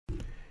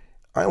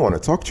I want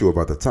to talk to you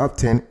about the top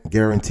 10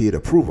 guaranteed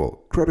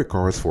approval credit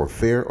cards for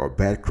fair or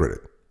bad credit.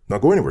 Now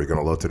go anywhere, you're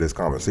going to love today's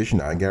conversation,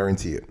 I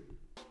guarantee it.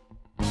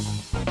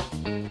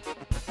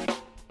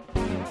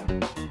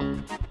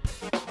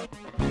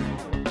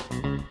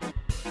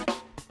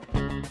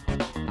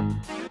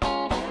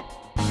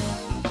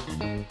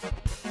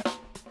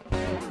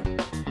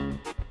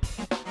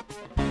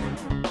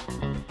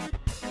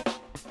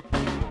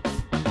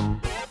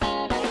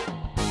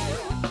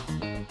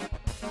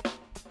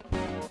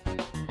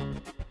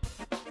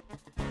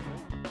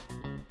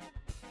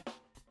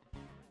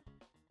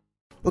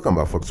 Welcome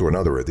back, folks, to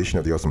another edition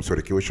of the Awesome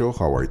Kiwi Show.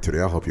 How are you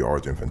today? I hope you are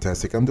doing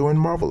fantastic. I'm doing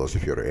marvelous,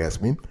 if you were to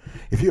ask me.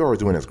 If you are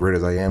doing as great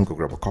as I am, go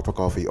grab a cup of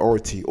coffee or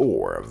tea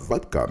or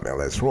vodka, man.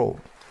 Let's roll.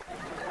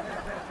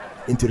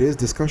 In today's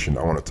discussion,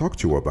 I want to talk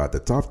to you about the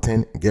top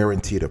 10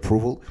 guaranteed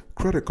approval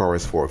credit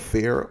cards for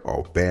fair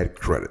or bad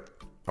credit.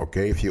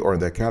 Okay, if you are in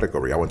that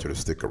category, I want you to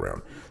stick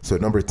around. So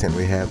number 10,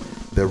 we have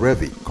the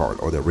Revi card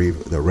or the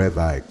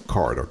Revi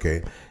card.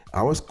 Okay,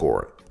 our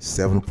score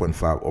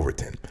 7.5 over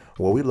 10.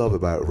 What we love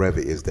about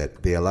Revi is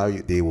that they allow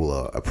you, they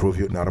will approve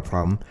you, not a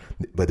problem,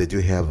 but they do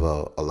have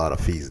a lot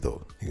of fees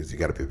though, because you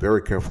got to be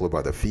very careful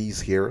about the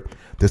fees here.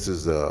 This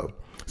is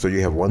so you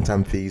have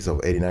one-time fees of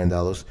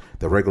 $89,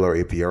 the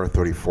regular APR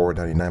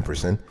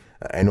 34.99%,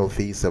 annual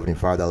fee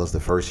 $75 the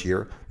first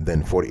year,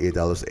 then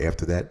 $48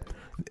 after that.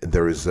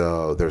 There's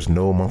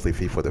no monthly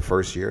fee for the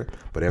first year,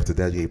 but after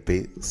that you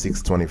pay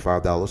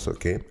 $625,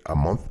 okay, a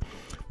month.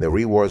 The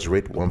rewards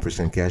rate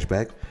 1% cash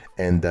back,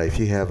 and if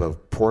you have a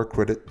poor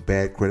credit,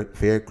 bad credit,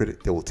 fair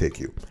credit, they will take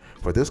you.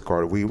 For this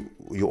card,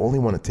 you only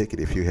want to take it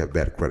if you have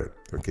bad credit.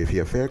 Okay, if you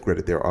have fair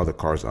credit, there are other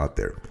cards out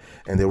there.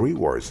 And the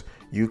rewards,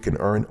 you can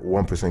earn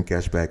 1%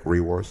 cash back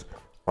rewards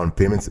on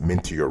payments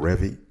mint to your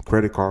Revi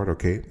credit card.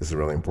 Okay, this is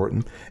really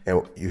important,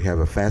 and you have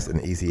a fast and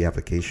easy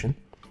application.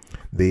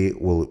 They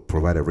will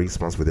provide a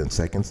response within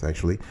seconds.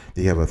 Actually,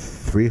 they have a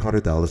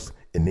 $300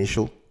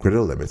 initial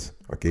credit limits.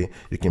 Okay,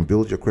 you can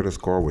build your credit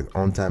score with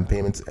on-time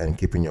payments and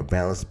keeping your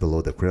balance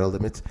below the credit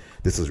limits.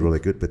 This is really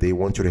good, but they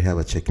want you to have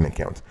a checking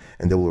account,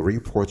 and they will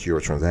report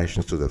your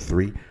transactions to the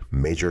 3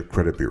 major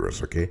credit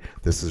bureaus. Okay,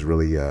 this is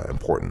really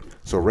important.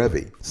 So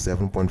Revi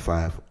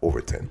 7.5 over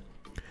 10.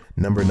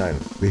 Number 9,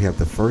 we have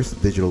the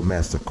First Digital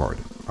MasterCard.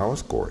 Our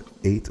score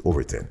 8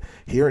 over 10.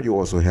 Here you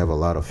also have a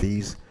lot of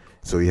fees.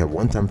 So you have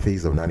one-time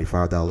fees of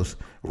 $95,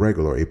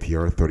 regular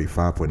APR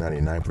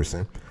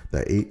 35.99%.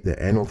 The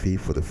annual fee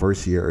for the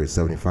first year is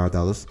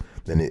 $75,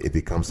 then it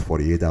becomes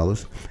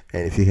 $48.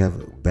 And if you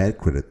have bad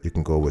credit, you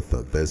can go with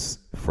this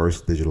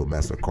First Digital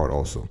MasterCard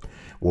also.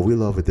 What we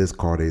love with this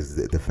card is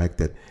the fact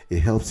that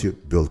it helps you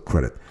build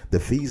credit. The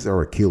fees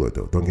are a killer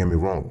though, don't get me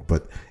wrong,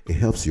 but it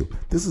helps you.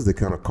 This is the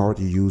kind of card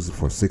you use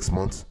for 6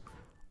 months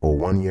or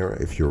 1 year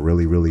if you're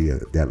really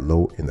that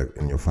low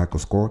in your FICO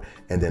score,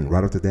 and then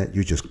right after that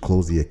you just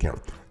close the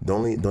account.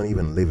 Don't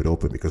even leave it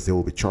open, because they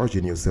will be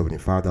charging you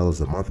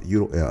 $75 a month,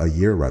 a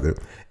year rather,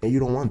 and you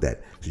don't want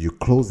that. So you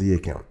close the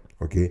account.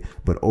 Okay,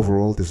 but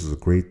overall this is a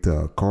great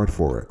card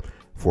for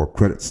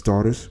credit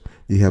starters.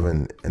 You have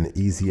an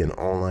easy and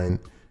online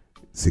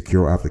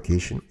secure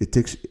application. It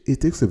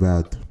takes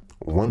about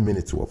 1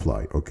 minute to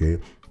apply. Okay,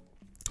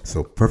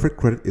 so perfect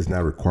credit is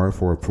not required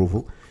for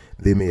approval.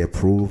 They may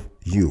approve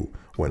you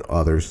when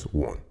others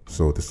won't.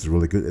 So this is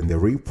really good, and they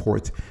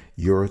report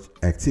your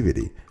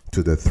activity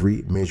to the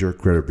 3 major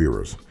credit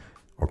bureaus.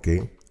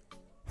 Okay,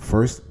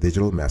 First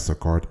Digital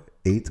MasterCard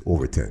 8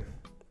 over 10.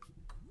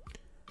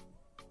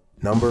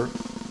 Number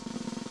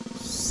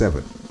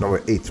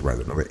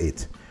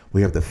 8,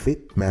 we have the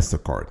Fit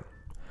MasterCard.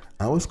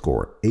 Our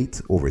score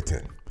 8 over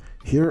 10.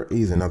 Here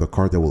is another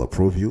card that will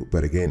approve you,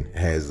 but again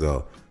has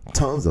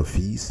tons of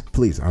fees.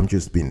 Please, I'm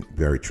just being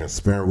very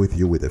transparent with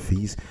you with the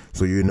fees,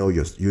 so you know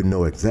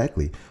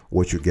exactly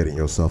what you're getting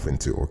yourself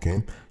into.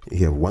 Okay,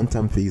 you have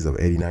one-time fees of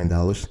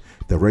 $89.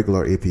 The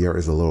regular APR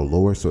is a little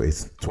lower, so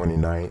it's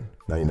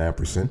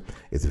 29.99%.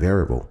 It's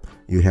variable.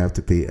 You have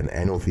to pay an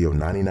annual fee of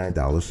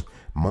 $99,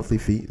 monthly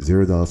fee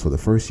 $0 for the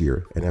first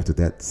year, and after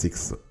that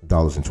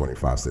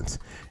 $6.25.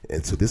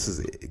 And so this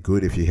is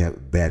good if you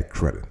have bad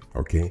credit.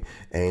 Okay,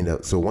 and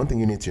so one thing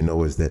you need to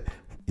know is that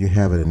you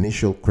have an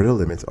initial credit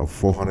limit of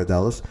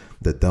 $400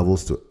 that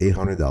doubles to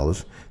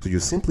 $800. So you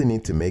simply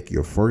need to make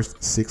your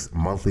first 6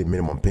 monthly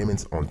minimum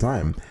payments on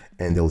time,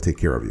 and they'll take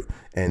care of you.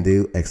 And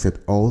they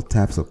accept all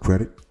types of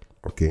credit.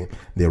 Okay,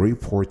 they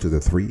report to the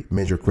 3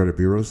 major credit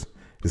bureaus.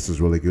 This is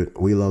really good.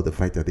 We love the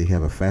fact that they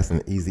have a fast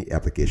and easy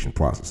application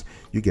process.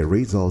 You get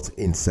results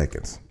in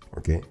seconds.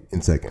 Okay,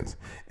 in seconds.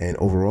 And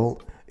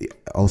overall,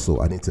 also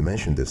I need to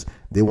mention this,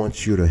 they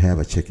want you to have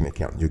a checking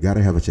account. You got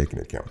to have a checking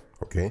account.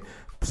 Okay,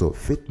 so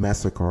Fit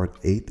MasterCard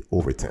 8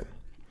 over 10.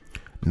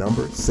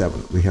 Number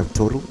 7, we have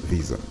Total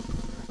Visa.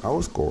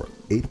 Our score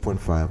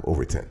 8.5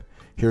 over 10.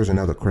 Here's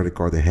another credit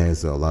card that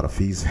has a lot of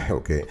fees.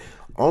 Okay,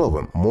 all of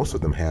them, most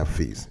of them have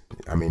fees.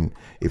 I mean,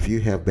 if you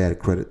have bad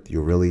credit,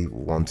 you really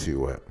want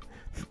to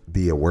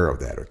be aware of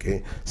that.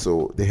 Okay,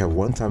 so they have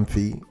one-time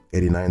fee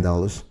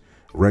 $89,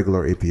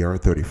 Regular APR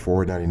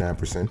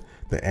 34.99%.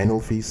 The annual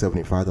fee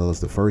 $75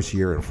 the first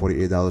year and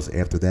 $48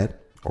 after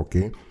that.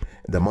 Okay.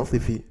 The monthly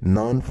fee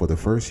none for the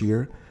first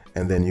year,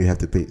 and then you have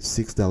to pay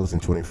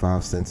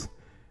 $6.25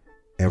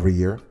 every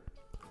year.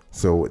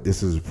 So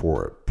this is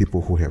for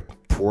people who have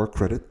poor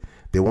credit.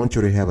 They want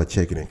you to have a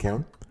checking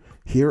account.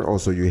 Here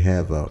also you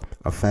have a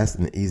fast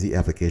and easy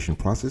application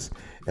process,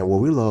 and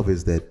what we love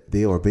is that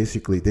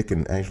they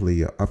can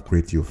actually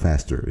upgrade you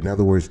faster. In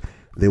other words,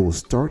 they will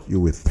start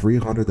you with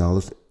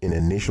 $300 in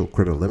initial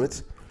credit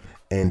limits,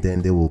 and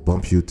then they will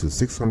bump you to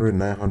 $600,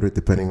 $900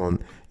 depending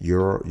on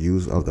your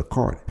use of the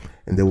card,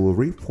 and they will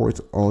report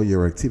all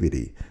your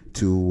activity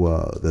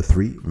to the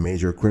 3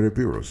 major credit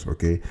bureaus.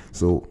 Okay,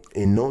 so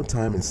in no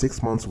time, in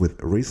 6 months with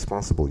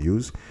responsible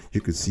use, you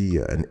could see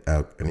an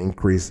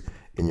increase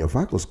in your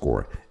FICO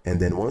score. And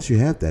then once you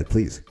have that,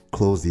 please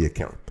close the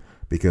account,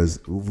 because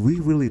we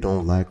really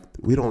don't like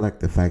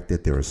the fact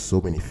that there are so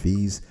many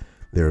fees,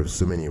 there are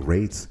so many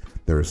rates,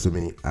 there are so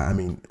many. I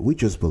mean, we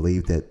just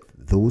believe that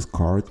those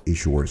card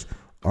issuers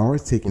are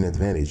taking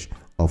advantage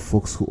of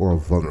folks who are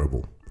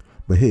vulnerable.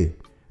 But hey,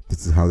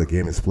 this is how the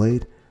game is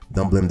played.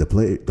 Don't blame the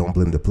player. Don't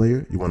blame the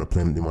player. You want to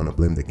blame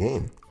the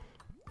game.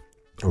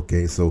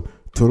 Okay, so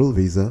total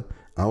Visa,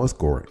 our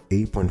score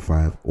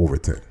 8.5 over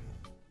 10.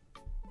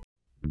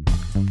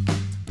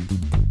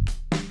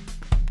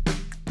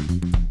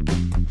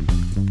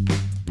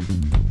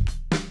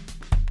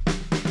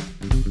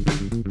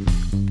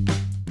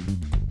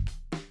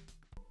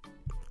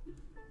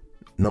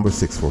 Number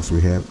 6, folks,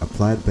 we have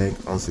Applied Bank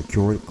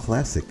Unsecured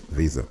Classic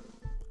Visa.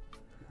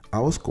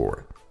 Our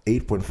score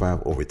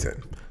 8.5 over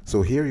 10.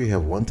 So here you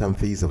have one-time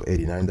fees of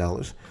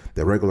 $89.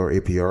 The regular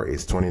APR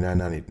is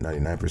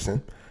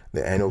 29.99%.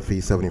 The annual fee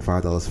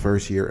 $75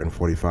 first year and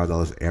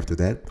 $45 after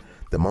that.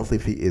 The monthly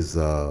fee is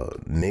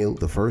nil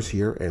the first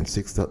year and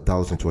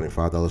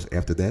 $6.25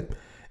 after that.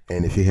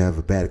 And if you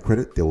have bad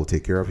credit, they will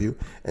take care of you.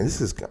 And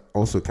this is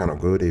also kind of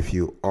good if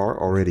you are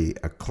already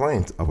a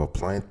client of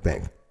Applied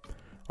Bank.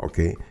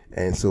 Okay,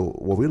 and so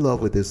what we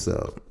love with this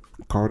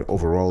card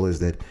overall is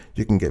that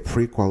you can get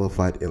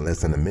pre-qualified in less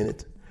than a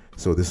minute.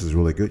 So this is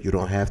really good. You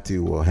don't have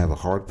to have a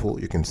hard pull.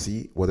 You can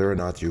see whether or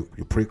not you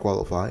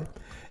pre-qualify,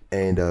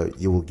 and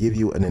you will give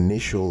you an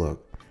initial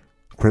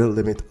credit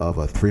limit of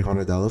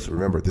 $300.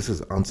 Remember, this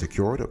is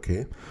unsecured,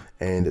 okay?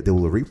 And they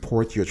will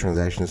report your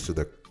transactions to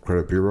the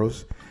credit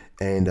bureaus,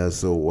 and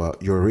so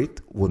your rate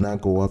will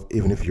not go up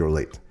even if you're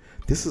late.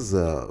 This is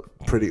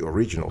pretty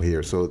original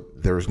here. So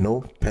there's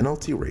no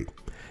penalty rate.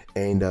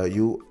 And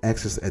you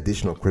access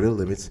additional credit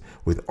limits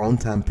with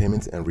on-time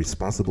payments and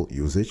responsible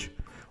usage.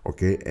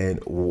 Okay, and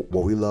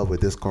what we love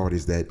with this card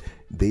is that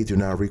they do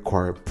not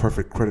require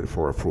perfect credit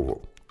for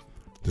approval.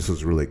 This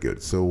is really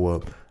good.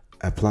 So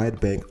Applied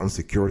Bank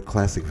Unsecured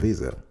Classic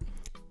Visa,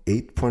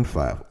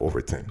 8.5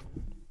 over 10.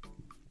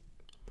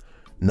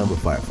 Number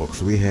 5,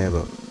 folks, we have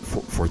a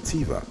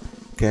Fortiva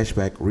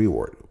Cashback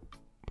Reward.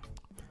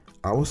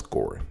 Our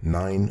score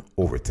 9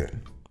 over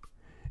 10.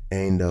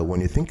 And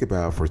when you think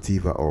about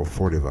Fortiva or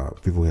Fortiva,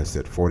 people have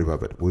said Fortiva,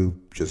 but we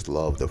just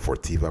love the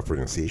Fortiva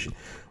pronunciation.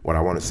 What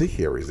I want to say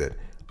here is that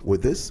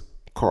with this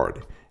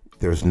card,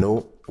 there's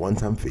no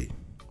one-time fee.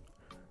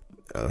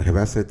 Have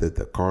I said that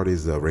the card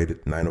is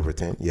rated 9 over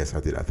 10? Yes,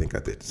 I did. I think I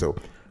did. So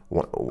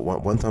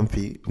one-time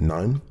fee,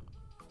 none.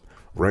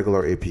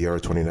 Regular APR,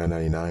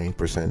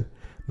 29.99%.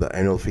 The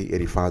annual fee,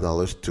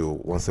 $85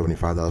 to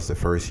 $175 the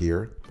first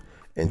year,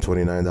 and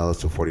 $29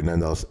 to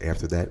 $49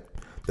 after that.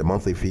 The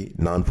monthly fee,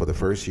 none for the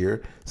first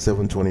year,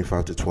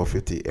 $725 to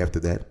 $1250 after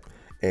that.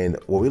 And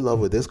what we love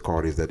with this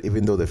card is that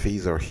even though the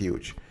fees are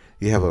huge,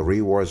 you have a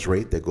rewards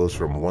rate that goes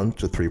from 1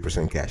 to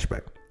 3%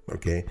 cashback.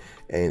 Okay,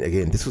 and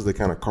again, this is the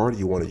kind of card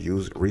you want to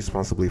use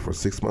responsibly for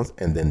 6 months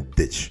and then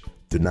ditch.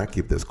 Do not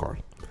keep this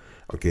card.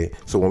 Okay,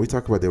 so when we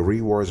talk about the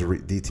rewards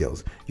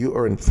details, you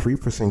earn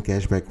 3%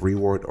 cashback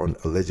reward on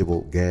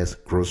eligible gas,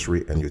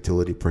 grocery, and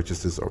utility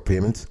purchases or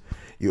payments.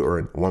 You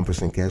earn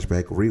 1%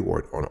 cashback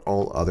reward on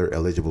all other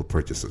eligible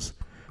purchases.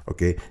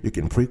 Okay, you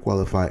can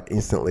pre-qualify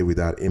instantly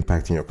without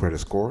impacting your credit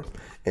score,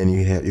 and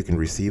you can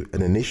receive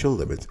an initial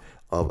limit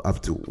of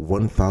up to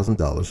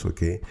 $1,000.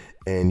 Okay,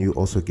 and you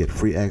also get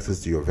free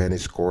access to your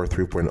Vantage Score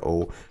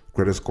 3.0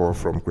 credit score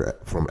from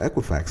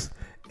Equifax,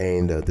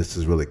 and this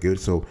is really good.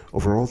 So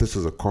overall, this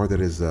is a card that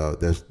is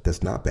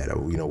that's not bad.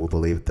 We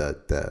believe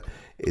that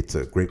it's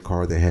a great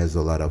card that has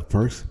a lot of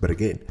perks. But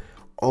again,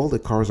 all the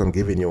cards I'm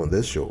giving you on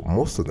this show,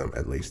 most of them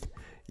at least,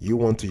 you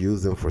want to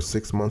use them for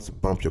 6 months,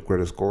 bump your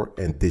credit score,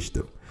 and ditch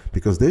them,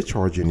 because they're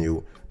charging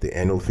you the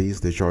annual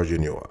fees, they're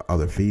charging you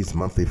other fees,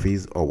 monthly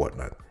fees, or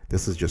whatnot.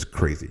 This is just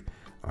crazy.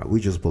 We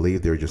just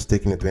believe they're just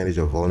taking advantage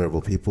of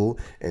vulnerable people,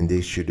 and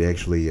they should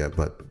actually,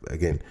 but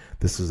again,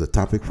 this is a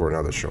topic for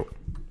another show.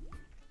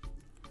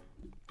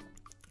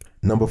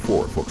 Number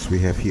 4, folks, we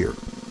have here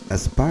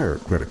Aspire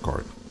credit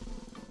card.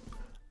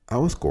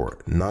 Our score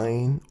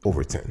 9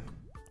 over 10.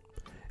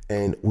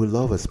 And we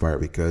love Aspire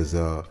because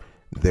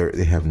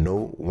they have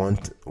no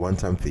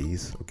one-time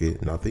fees, okay,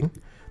 nothing.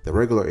 The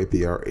regular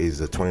APR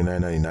is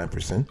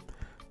 29.99%.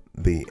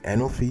 The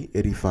annual fee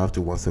 $85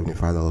 to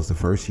 $175 the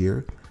first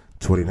year,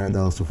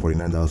 $29 to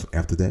 $49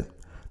 after that.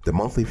 The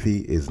monthly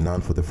fee is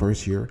none for the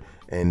first year,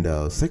 and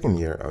second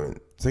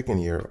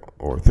year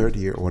or third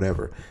year or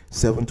whatever,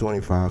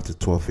 $725 to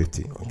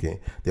 $1250. Okay,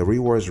 the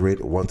rewards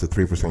rate 1 to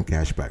 3%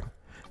 cash back,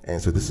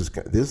 and so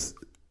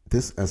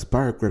this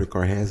Aspire credit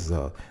card has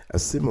a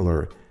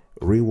similar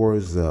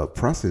rewards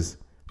process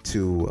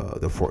to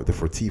the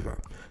Fortiva.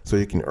 So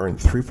you can earn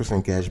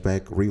 3% cash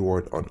back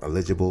reward on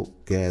eligible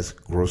gas,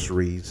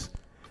 groceries,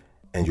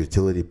 and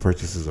utility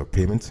purchases or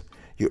payments.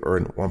 You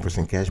earn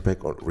 1% cash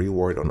back on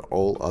reward on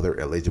all other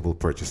eligible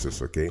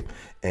purchases, okay?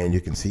 And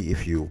you can see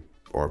if you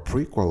are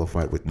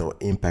pre-qualified with no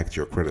impact to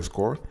your credit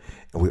score.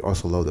 And we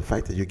also love the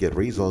fact that you get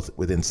results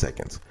within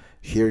seconds.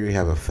 Here you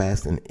have a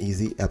fast and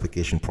easy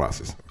application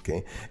process,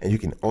 okay? And you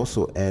can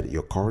also add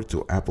your card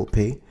to Apple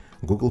Pay,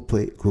 Google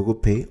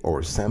Pay,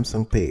 or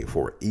Samsung Pay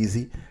for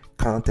easy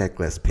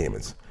contactless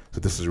payments. So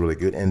this is really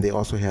good. And they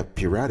also have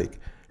periodic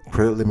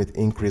credit limit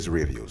increase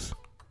reviews.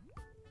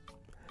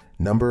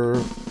 Number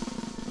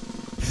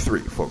 3,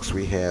 folks,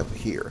 we have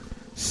here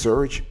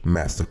Surge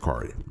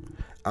MasterCard.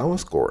 Our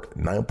score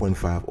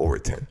 9.5 over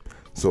 10.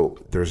 So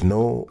there's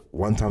no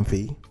one-time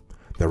fee.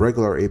 The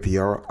regular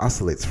APR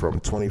oscillates from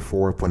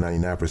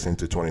 24.99%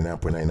 to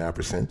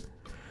 29.99%.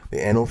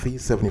 The annual fee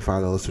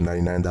 $75 to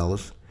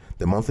 $99.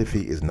 The monthly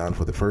fee is none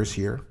for the first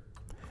year,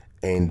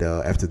 and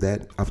after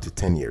that, up to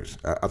 10 years,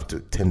 up to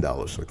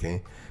 $10.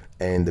 Okay,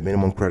 and the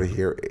minimum credit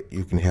here,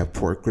 you can have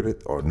poor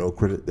credit or no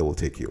credit, they will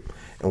take you.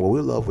 And what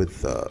we love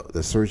with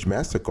the Surge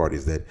MasterCard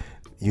is that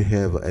you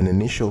have an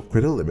initial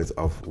credit limit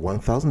of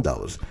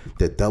 $1,000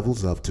 that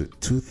doubles up to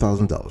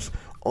 $2,000.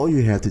 All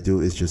you have to do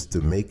is just to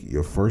make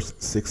your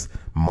first 6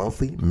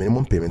 monthly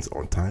minimum payments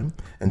on time,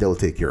 and they will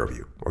take care of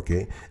you,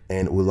 okay?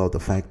 And we love the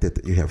fact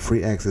that you have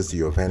free access to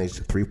your Advantage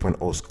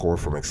 3.0 score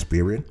from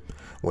Experian.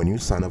 When you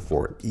sign up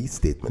for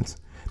e-statements,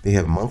 they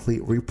have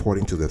monthly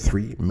reporting to the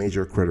 3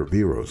 major credit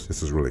bureaus.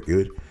 This is really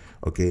good,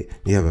 okay?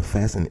 You have a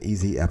fast and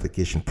easy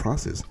application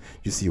process.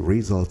 You see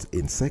results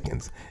in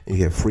seconds. And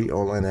you have free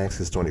online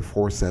access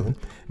 24/7,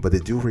 but they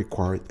do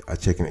require a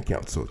checking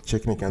account. So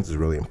checking accounts is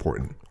really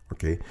important.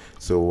 Okay,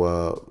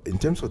 so in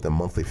terms of the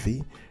monthly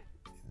fee,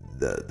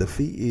 the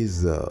fee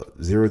is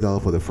 $0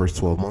 for the first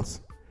 12 months,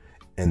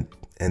 and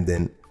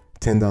then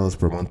 $10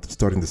 per month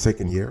starting the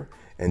second year.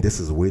 And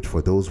this is waived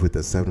for those with the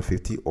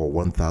 $750 or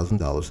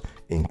 $1,000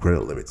 in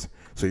credit limits.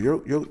 So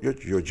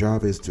your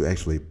job is to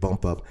actually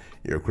bump up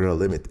your credit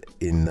limit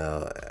in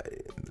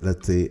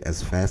let's say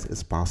as fast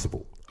as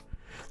possible.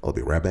 I'll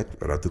be right back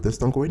right after this.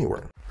 Don't go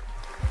anywhere.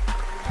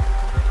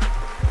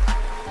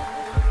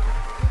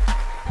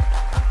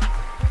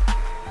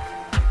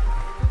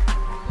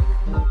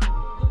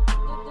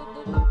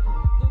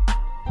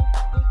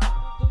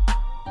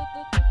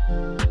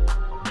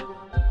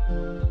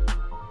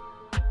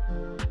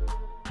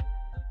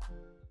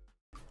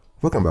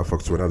 Welcome back,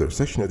 folks, to another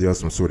section of the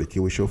Awesome Sorted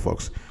Kiwi Show,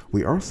 folks.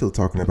 We are still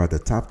talking about the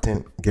top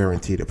 10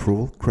 guaranteed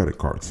approval credit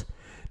cards.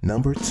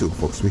 Number 2,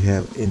 folks, we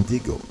have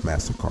Indigo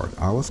MasterCard.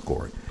 Our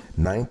score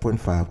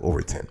 9.5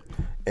 over 10.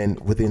 And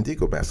with the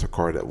Indigo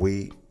MasterCard,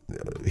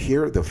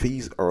 here the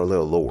fees are a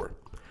little lower.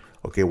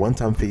 Okay,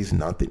 one-time fees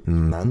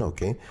none.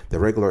 Okay, the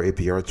regular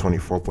APR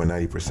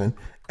 24.90%.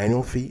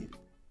 Annual fee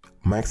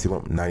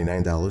maximum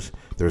 $99.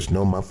 There's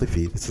no monthly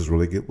fee. This is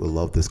really good. We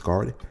love this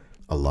card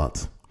a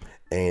lot.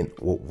 And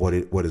what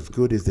is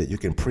good is that you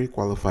can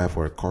pre-qualify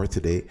for a card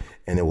today,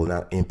 and it will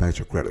not impact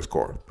your credit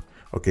score.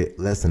 Okay,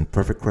 less than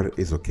perfect credit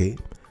is okay.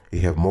 You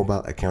have mobile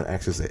account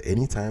access at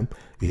any time.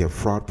 You have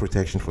fraud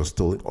protection for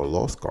stolen or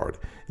lost card.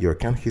 Your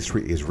account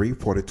history is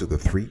reported to the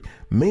 3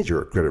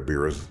 major credit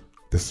bureaus.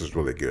 This is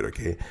really good.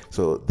 Okay,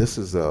 so this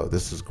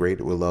is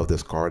great. We love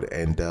this card,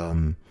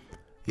 and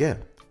yeah,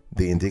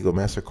 the Indigo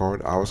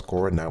MasterCard, our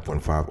score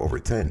 9.5 over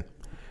 10,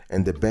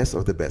 and the best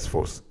of the best,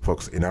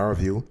 folks, in our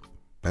view.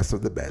 Best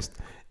of the best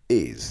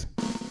is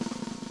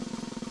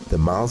the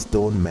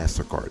Milestone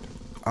MasterCard.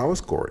 Our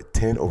score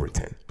 10 over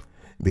 10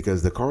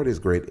 because the card is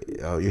great.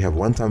 You have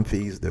one-time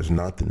fees. There's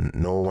no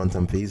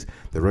one-time fees.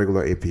 The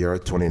regular APR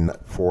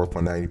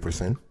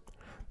 24.90%.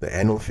 The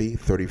annual fee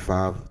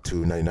 $35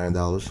 to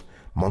 $99.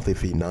 Monthly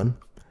fee none.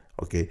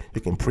 Okay, you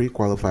can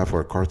pre-qualify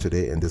for a card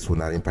today, and this will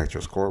not impact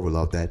your score. We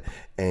love that.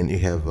 And you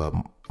have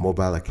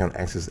mobile account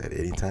access at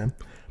any time.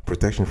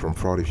 Protection from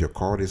fraud if your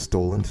card is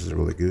stolen. This is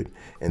really good.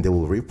 And they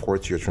will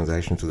report your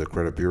transaction to the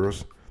credit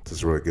bureaus. This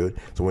is really good.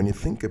 So when you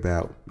think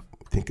about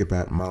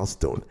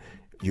Milestone,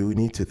 you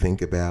need to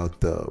think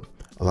about a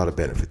lot of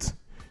benefits.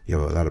 You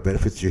have a lot of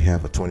benefits. You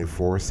have a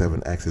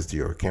 24/7 access to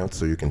your account,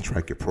 so you can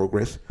track your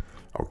progress.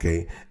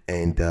 Okay,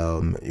 and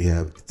you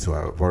have, so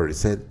I've already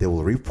said, they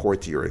will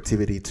report your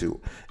activity to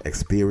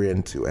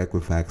Experian, to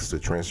Equifax, to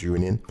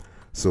TransUnion.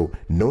 So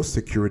no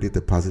security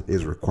deposit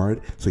is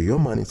required. So your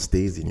money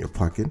stays in your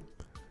pocket.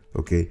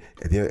 Okay,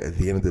 at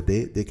the end of the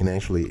day, they can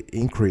actually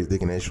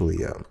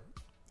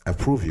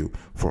approve you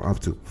for up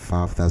to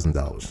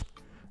 $5,000.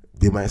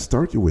 They might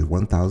start you with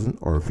 $1,000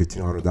 or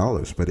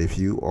 $1,500, but if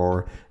you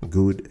are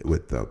good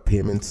with the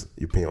payments,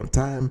 you pay on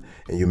time,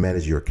 and you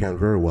manage your account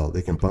very well,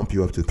 they can bump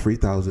you up to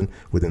 $3,000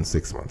 within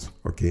 6 months.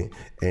 Okay,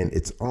 and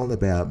it's all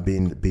about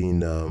being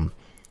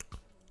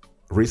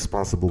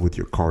responsible with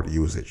your card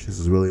usage. This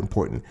is really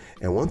important.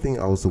 And one thing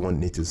I also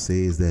need to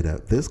say is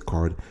that this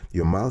card,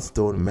 your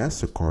Milestone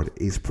MasterCard,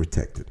 is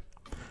protected.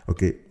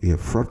 Okay, you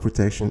have fraud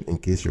protection in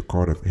case your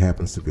card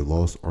happens to be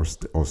lost or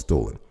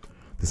stolen.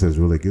 This is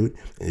really good,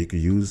 and you can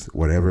use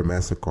whatever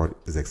MasterCard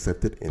is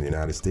accepted in the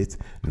United States,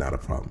 not a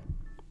problem.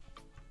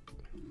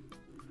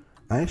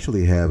 I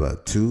actually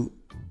have 2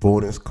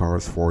 bonus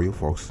cards for you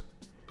folks,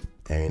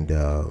 and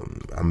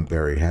I'm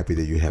very happy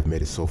that you have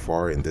made it so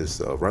far in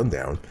this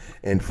rundown.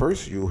 And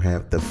first, you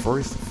have the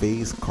first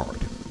phase card.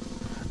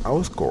 I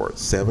was scored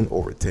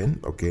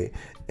 7/10, okay?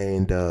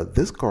 And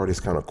this card is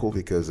kind of cool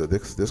because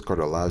this card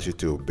allows you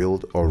to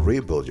build or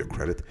rebuild your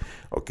credit.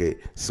 Okay,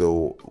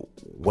 so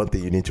one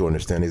thing you need to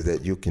understand is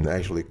that you can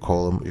actually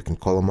call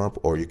them up,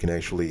 or you can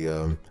actually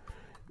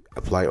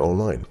apply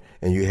online,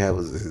 and you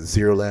have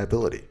zero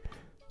liability.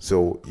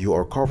 So you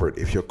are covered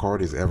if your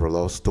card is ever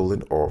lost,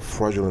 stolen, or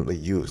fraudulently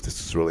used. This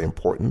is really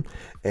important.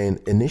 And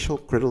initial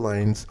credit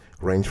lines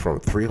range from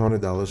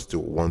 $300 to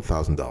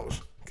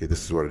 $1,000. Okay,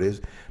 this is what it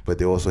is, but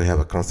they also have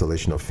a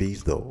constellation of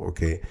fees though.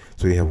 Okay,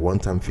 so you have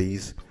one-time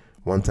fees,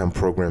 one-time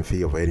program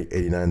fee of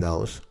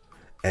 $89,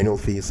 annual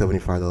fee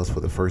 $75 for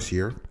the first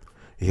year.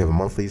 You have a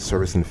monthly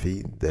servicing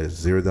fee that is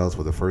 $0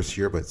 for the first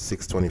year, but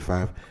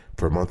 $625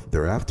 per month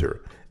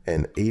thereafter,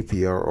 and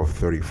APR of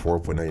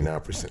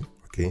 34.99%.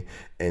 Okay,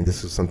 and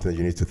this is something that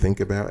you need to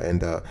think about.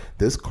 And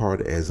this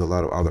card, as a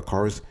lot of other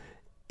cards,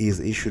 is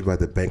issued by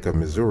the Bank of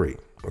Missouri.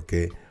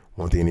 Okay,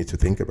 one thing you need to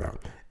think about.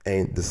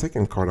 And the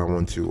second card I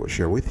want to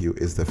share with you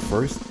is the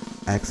First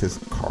Access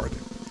card.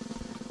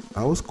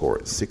 I was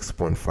scored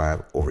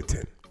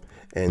 6.5/10,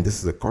 and this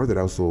is a card that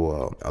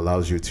also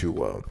allows you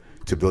to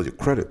build your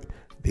credit.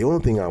 The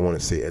only thing I want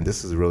to say, and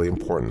this is really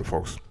important,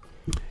 folks,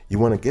 you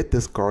want to get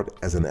this card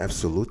as an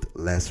absolute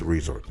last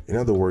resort. In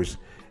other words,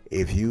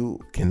 if you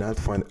cannot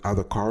find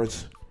other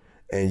cards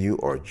and you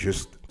are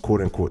just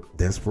quote unquote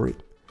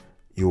desperate,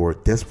 you are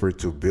desperate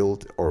to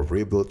build or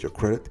rebuild your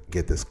credit,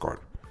 get this card.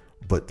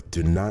 But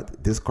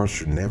this card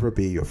should never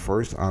be your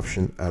first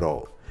option at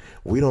all.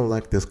 We don't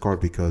like this card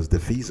because the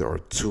fees are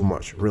too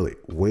much, really,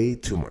 way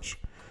too much.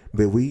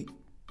 But we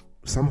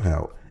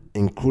somehow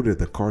included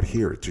the card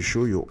here to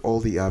show you all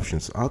the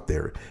options out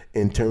there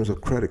in terms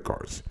of credit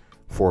cards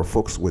for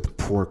folks with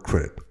poor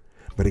credit.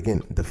 But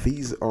again, the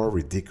fees are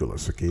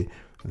ridiculous, okay?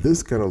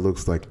 This kind of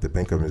looks like the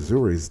Bank of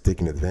Missouri is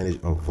taking advantage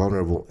of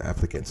vulnerable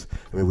applicants.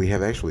 I mean, we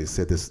have actually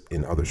said this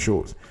in other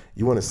shows.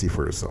 You want to see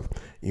for yourself.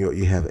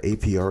 You have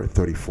APR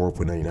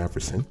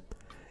 34.99%,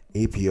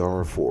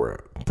 APR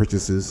for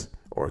purchases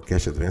or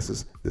cash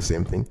advances, the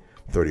same thing,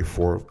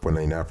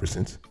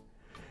 34.99%.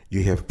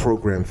 You have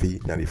program fee,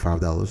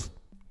 $95.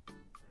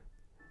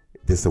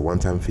 This is a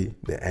one-time fee.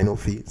 The annual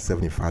fee,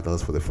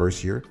 $75 for the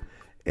first year.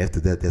 After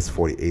that, that's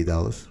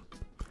 $48.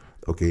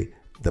 Okay.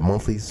 The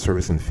monthly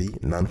servicing fee,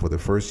 none for the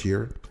first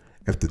year.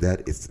 After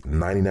that, it's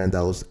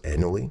 $99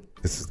 annually.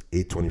 This is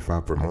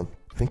 $825 per month.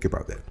 Think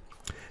about that.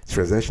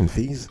 Transaction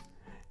fees,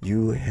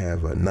 you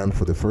have none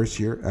for the first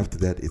year. After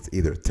that, it's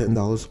either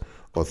 $10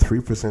 or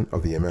 3%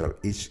 of the amount of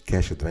each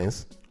cash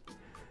advance.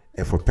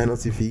 And for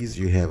penalty fees,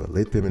 you have a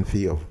late payment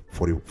fee of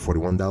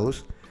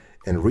 $41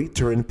 and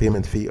return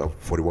payment fee of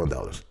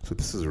 $41. So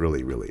this is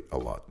really, really a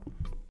lot.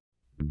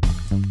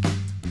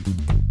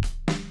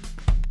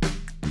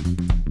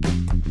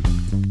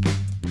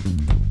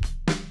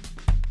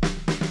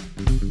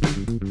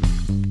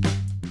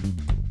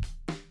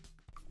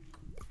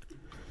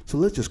 So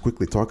let's just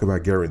quickly talk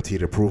about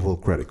guaranteed approval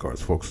credit cards,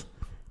 folks.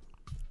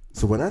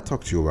 So when I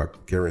talk to you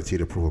about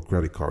guaranteed approval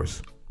credit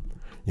cards,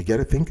 you got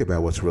to think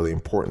about what's really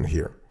important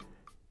here.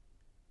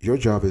 Your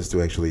job is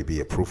to actually be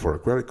approved for a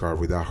credit card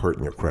without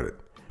hurting your credit,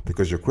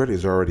 because your credit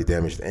is already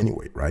damaged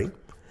anyway, right?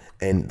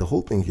 And the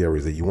whole thing here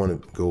is that you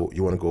want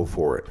to go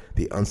for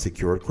the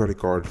unsecured credit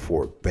card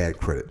for bad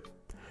credit.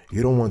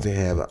 You don't want to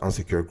have an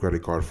unsecured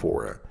credit card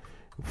for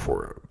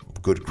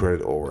good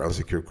credit or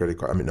unsecured credit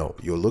card. I mean, no,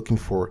 you're looking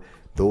for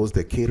those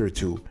that cater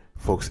to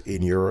folks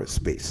in your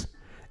space.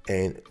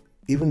 And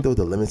even though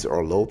the limits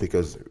are low,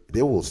 because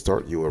they will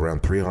start you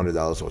around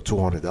 $300 or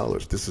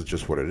 $200, this is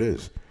just what it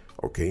is,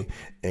 okay?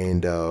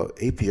 And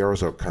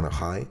APRs are kind of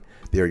high.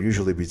 They are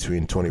usually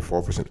between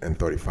 24% and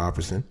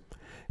 35%.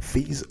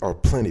 Fees are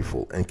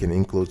plentiful and can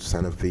include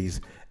sign-up fees,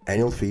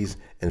 annual fees,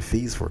 and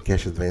fees for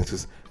cash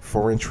advances,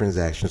 foreign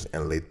transactions,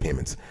 and late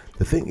payments.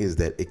 The thing is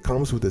that it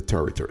comes with the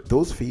territory.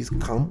 Those fees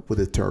come with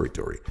the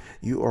territory.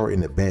 You are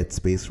in a bad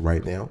space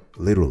right now,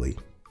 literally,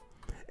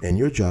 and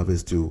your job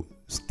is to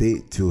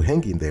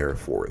hang in there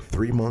for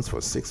 3 months,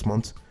 for 6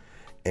 months,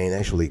 and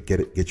actually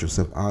get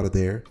yourself out of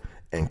there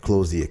and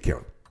close the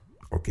account.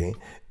 Okay,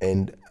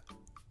 and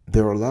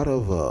there are a lot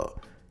of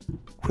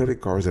credit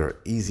cards that are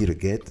easy to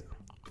get.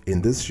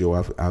 In this show,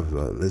 I've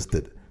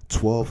listed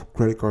 12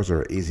 credit cards that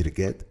are easy to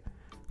get.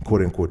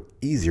 quote unquote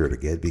easier to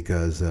get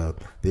because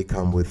they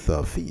come with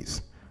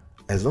fees.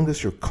 As long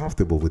as you're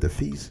comfortable with the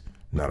fees,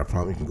 not a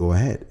problem. You can go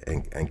ahead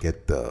and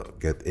get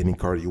any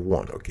card you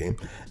want. Okay.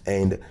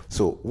 And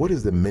so, what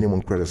is the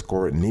minimum credit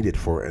score needed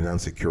for an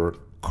unsecured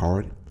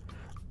card?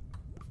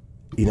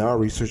 In our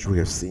research, we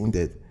have seen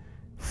that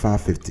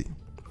 550.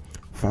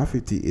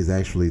 550 is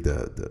actually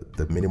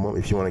the minimum.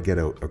 If you want to get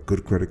a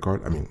good credit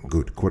card, I mean,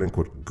 good, quote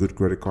unquote, good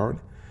credit card,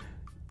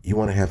 you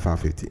want to have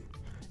 550.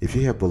 If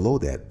you have below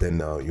that,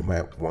 then you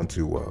might want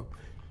to,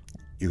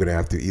 you're going to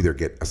have to either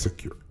get a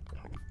secure,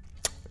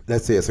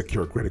 let's say a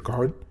secure credit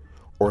card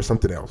or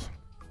something else.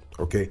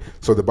 Okay.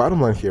 So the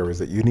bottom line here is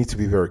that you need to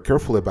be very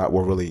careful about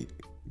what really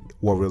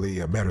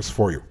matters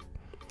for you.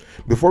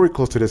 Before we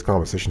close today's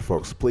conversation,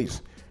 folks,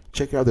 please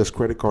check out this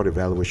credit card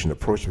evaluation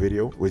approach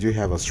video. We do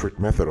have a strict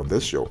method on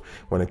this show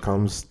when it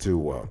comes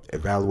to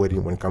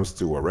evaluating, when it comes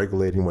to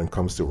regulating, when it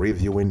comes to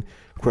reviewing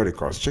credit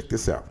cards. Check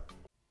this out.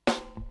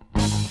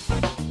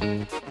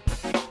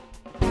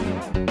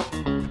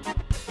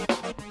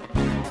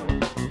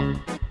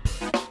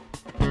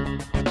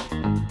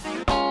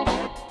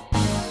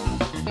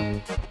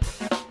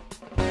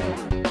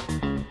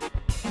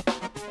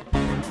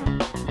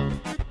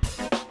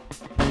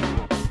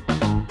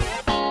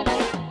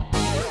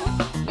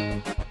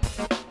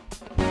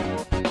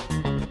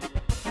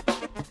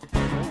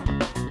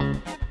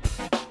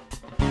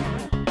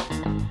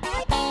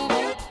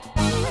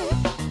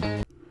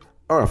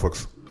 All right,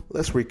 folks,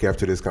 let's recap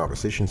today's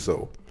conversation.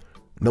 So,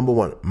 number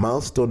one,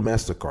 Milestone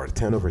MasterCard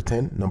 10 over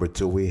 10. Number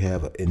two, we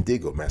have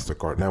Indigo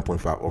MasterCard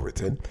 9.5 over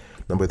 10.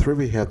 Number three,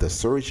 we have the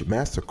Surge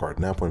MasterCard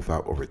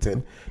 9.5 over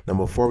 10.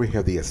 Number four, we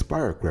have the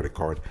Aspire credit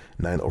card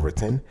 9 over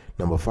 10.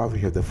 Number five, we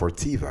have the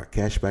Fortiva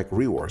Cashback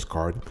Rewards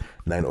card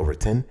 9 over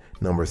 10.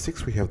 Number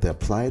six, we have the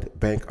Applied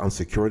Bank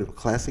Unsecured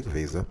Classic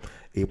Visa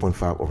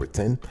 8.5 over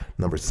 10.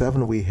 Number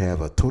seven, we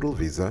have a Total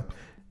Visa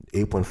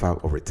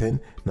 8.5 over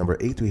 10. Number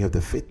 8, we have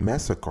the Fit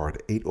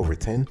MasterCard 8 over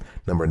 10.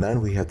 Number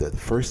 9, we have the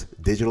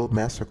First Digital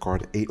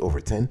MasterCard 8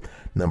 over 10.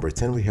 Number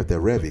 10, we have the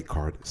Revi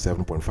card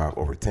 7.5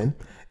 over 10.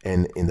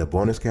 And in the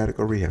bonus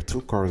category, we have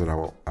two cards that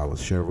I will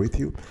share with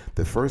you.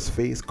 The First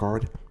Phase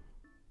card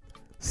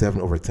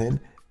 7 over 10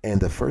 and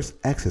the First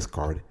Access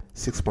card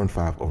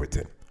 6.5 over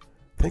 10.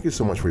 Thank you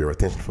so much for your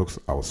attention, folks.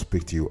 I will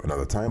speak to you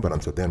another time, but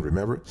until then,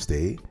 remember,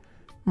 stay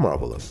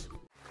marvelous.